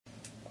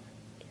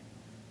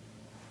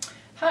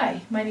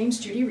Hi, my name's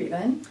Judy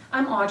Reaven.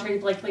 I'm Audrey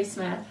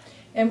Blakeley-Smith.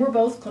 And we're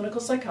both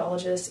clinical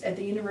psychologists at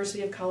the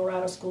University of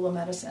Colorado School of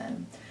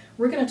Medicine.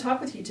 We're going to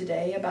talk with you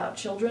today about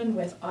children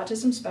with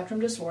autism spectrum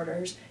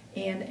disorders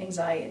and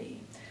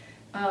anxiety.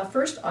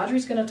 First,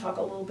 Audrey's going to talk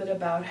a little bit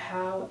about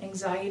how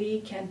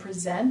anxiety can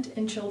present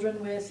in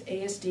children with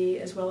ASD,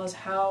 as well as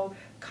how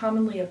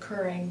commonly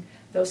occurring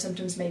those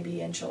symptoms may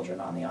be in children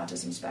on the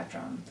autism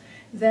spectrum.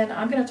 Then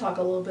I'm going to talk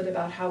a little bit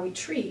about how we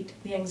treat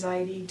the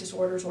anxiety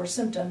disorders or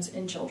symptoms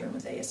in children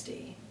with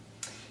ASD.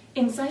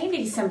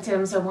 Anxiety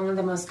symptoms are one of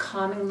the most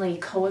commonly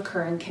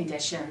co-occurring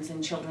conditions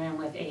in children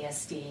with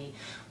ASD,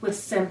 with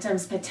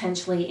symptoms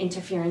potentially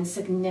interfering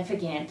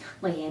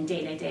significantly in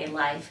day-to-day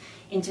life,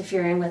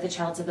 interfering with a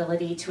child's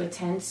ability to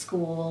attend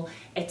school,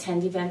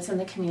 attend events in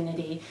the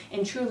community,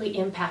 and truly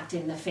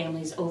impacting the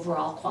family's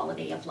overall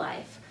quality of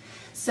life.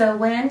 So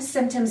when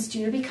symptoms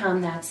do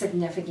become that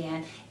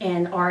significant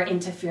and are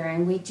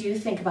interfering, we do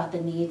think about the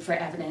need for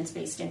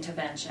evidence-based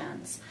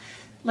interventions.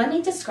 Let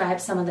me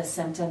describe some of the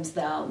symptoms,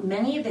 though.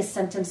 Many of the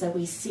symptoms that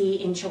we see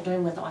in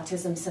children with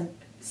autism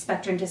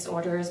spectrum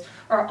disorders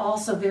are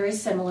also very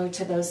similar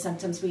to those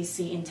symptoms we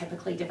see in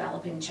typically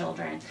developing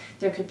children.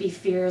 There could be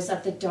fears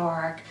of the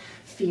dark,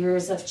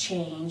 fears of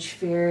change,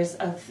 fears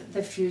of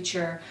the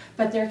future,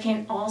 but there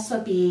can also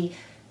be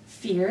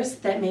fears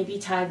that may be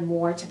tied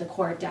more to the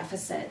core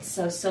deficits,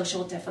 so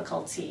social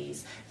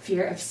difficulties,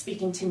 fear of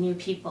speaking to new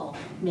people,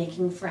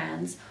 making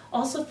friends,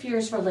 also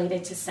fears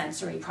related to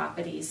sensory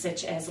properties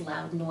such as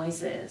loud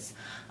noises.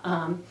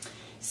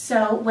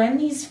 So when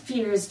these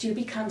fears do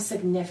become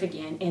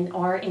significant and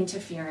are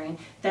interfering,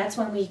 that's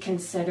when we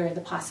consider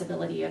the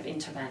possibility of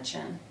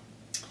intervention.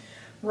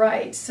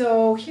 Right,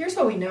 so here's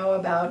what we know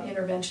about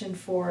intervention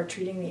for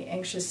treating the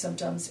anxious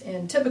symptoms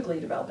in typically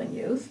developing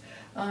youth.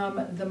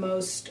 The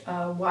most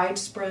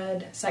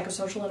widespread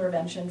psychosocial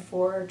intervention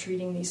for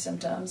treating these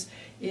symptoms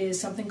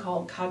is something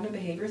called cognitive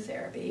behavior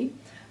therapy,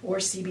 or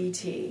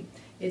CBT.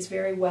 It's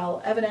very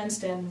well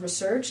evidenced and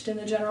researched in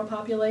the general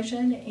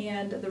population,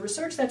 and the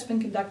research that's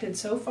been conducted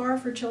so far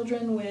for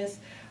children with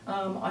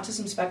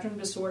autism spectrum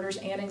disorders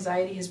and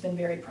anxiety has been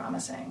very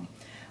promising.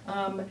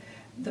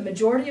 The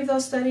majority of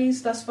those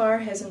studies thus far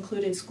has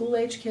included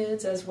school-age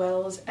kids as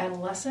well as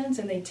adolescents,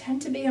 and they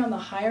tend to be on the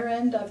higher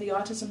end of the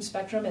autism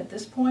spectrum at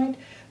this point,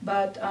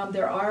 but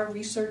there are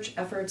research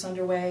efforts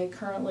underway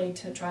currently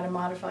to try to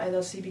modify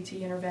those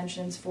CBT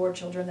interventions for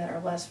children that are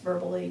less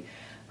verbally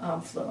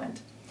fluent.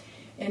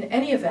 In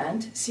any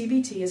event,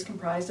 CBT is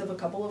comprised of a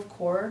couple of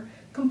core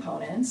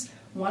components,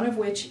 one of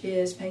which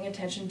is paying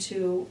attention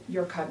to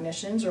your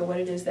cognitions, or what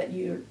it is that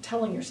you're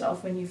telling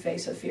yourself when you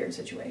face a feared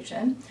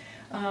situation.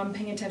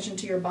 Paying attention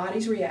to your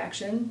body's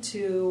reaction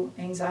to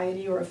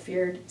anxiety or a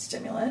feared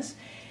stimulus,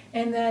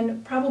 and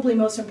then probably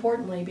most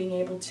importantly being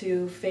able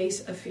to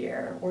face a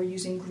fear, or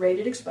using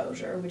graded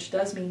exposure, which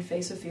does mean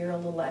face a fear a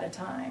little at a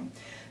time.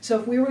 So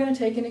if we were going to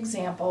take an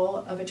example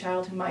of a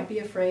child who might be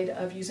afraid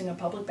of using a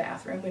public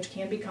bathroom, which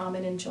can be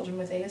common in children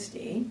with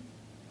ASD,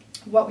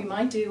 what we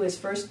might do is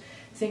first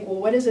think,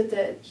 well, what is it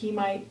that he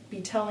might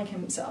be telling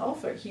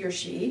himself, or he or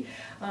she,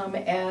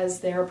 as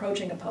they're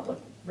approaching a public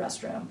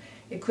restroom.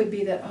 It could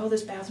be that, oh,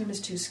 this bathroom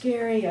is too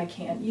scary, I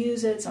can't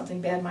use it,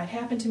 something bad might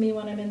happen to me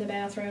when I'm in the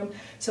bathroom.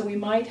 So we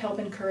might help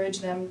encourage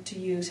them to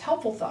use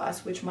helpful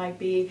thoughts, which might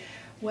be,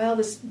 well,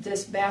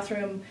 this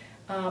bathroom,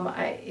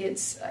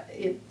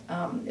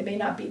 it may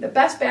not be the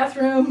best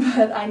bathroom,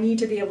 but I need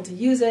to be able to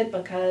use it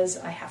because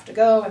I have to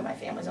go and my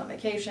family's on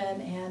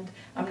vacation and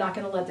I'm not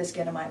going to let this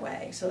get in my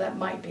way. So that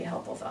might be a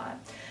helpful thought.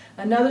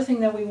 Another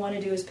thing that we want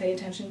to do is pay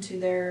attention to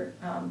their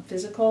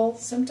physical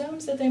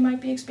symptoms that they might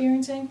be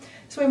experiencing.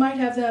 So we might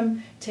have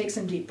them take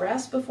some deep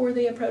breaths before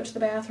they approach the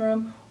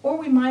bathroom, or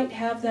we might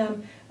have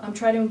them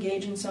try to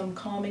engage in some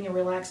calming and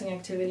relaxing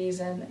activities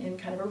in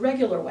kind of a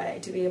regular way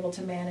to be able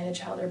to manage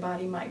how their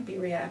body might be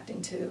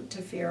reacting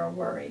to fear or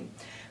worry.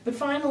 But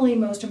finally,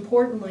 most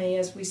importantly,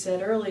 as we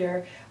said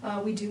earlier,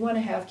 we do want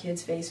to have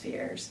kids face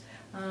fears.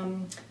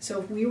 So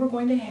if we were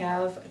going to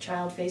have a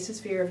child face his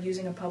fear of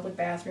using a public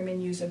bathroom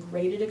and use a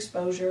graded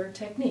exposure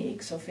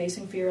technique, so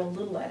facing fear a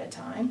little at a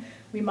time,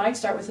 we might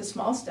start with a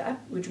small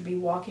step, which would be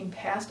walking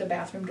past a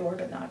bathroom door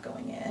but not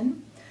going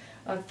in.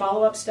 A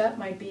follow-up step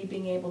might be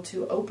being able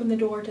to open the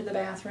door to the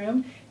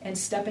bathroom and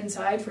step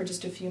inside for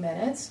just a few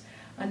minutes.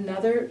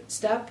 Another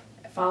step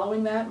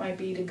following that might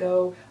be to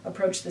go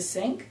approach the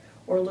sink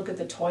or look at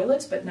the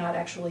toilets but not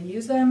actually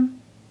use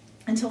them,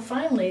 until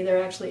finally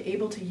they're actually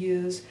able to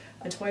use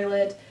a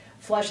toilet,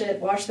 flush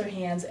it, wash their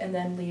hands, and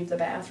then leave the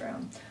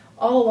bathroom.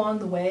 All along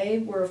the way,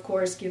 we're of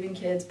course giving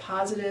kids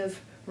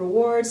positive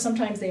rewards.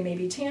 Sometimes they may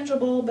be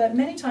tangible, but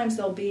many times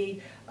they'll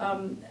be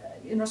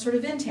sort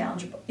of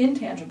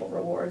intangible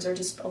rewards, or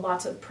just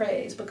lots of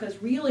praise,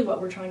 because really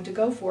what we're trying to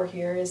go for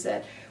here is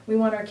that we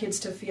want our kids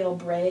to feel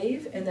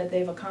brave and that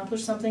they've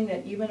accomplished something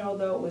that, even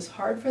although it was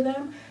hard for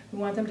them, we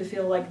want them to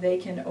feel like they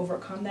can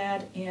overcome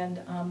that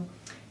and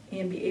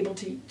be able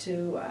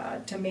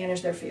to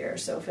manage their fear.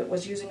 So if it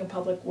was using a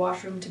public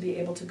washroom, to be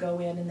able to go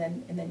in and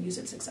then use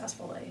it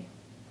successfully.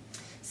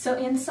 So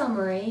in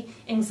summary,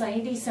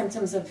 anxiety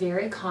symptoms are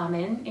very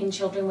common in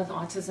children with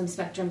autism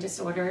spectrum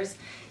disorders.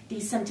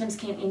 These symptoms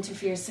can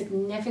interfere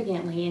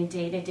significantly in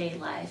day-to-day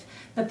life.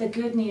 But the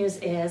good news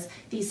is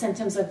these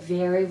symptoms are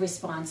very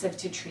responsive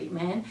to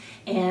treatment,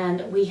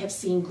 and we have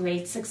seen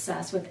great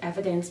success with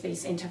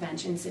evidence-based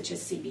interventions such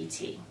as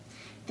CBT.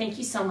 Thank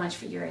you so much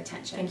for your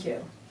attention. Thank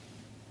you.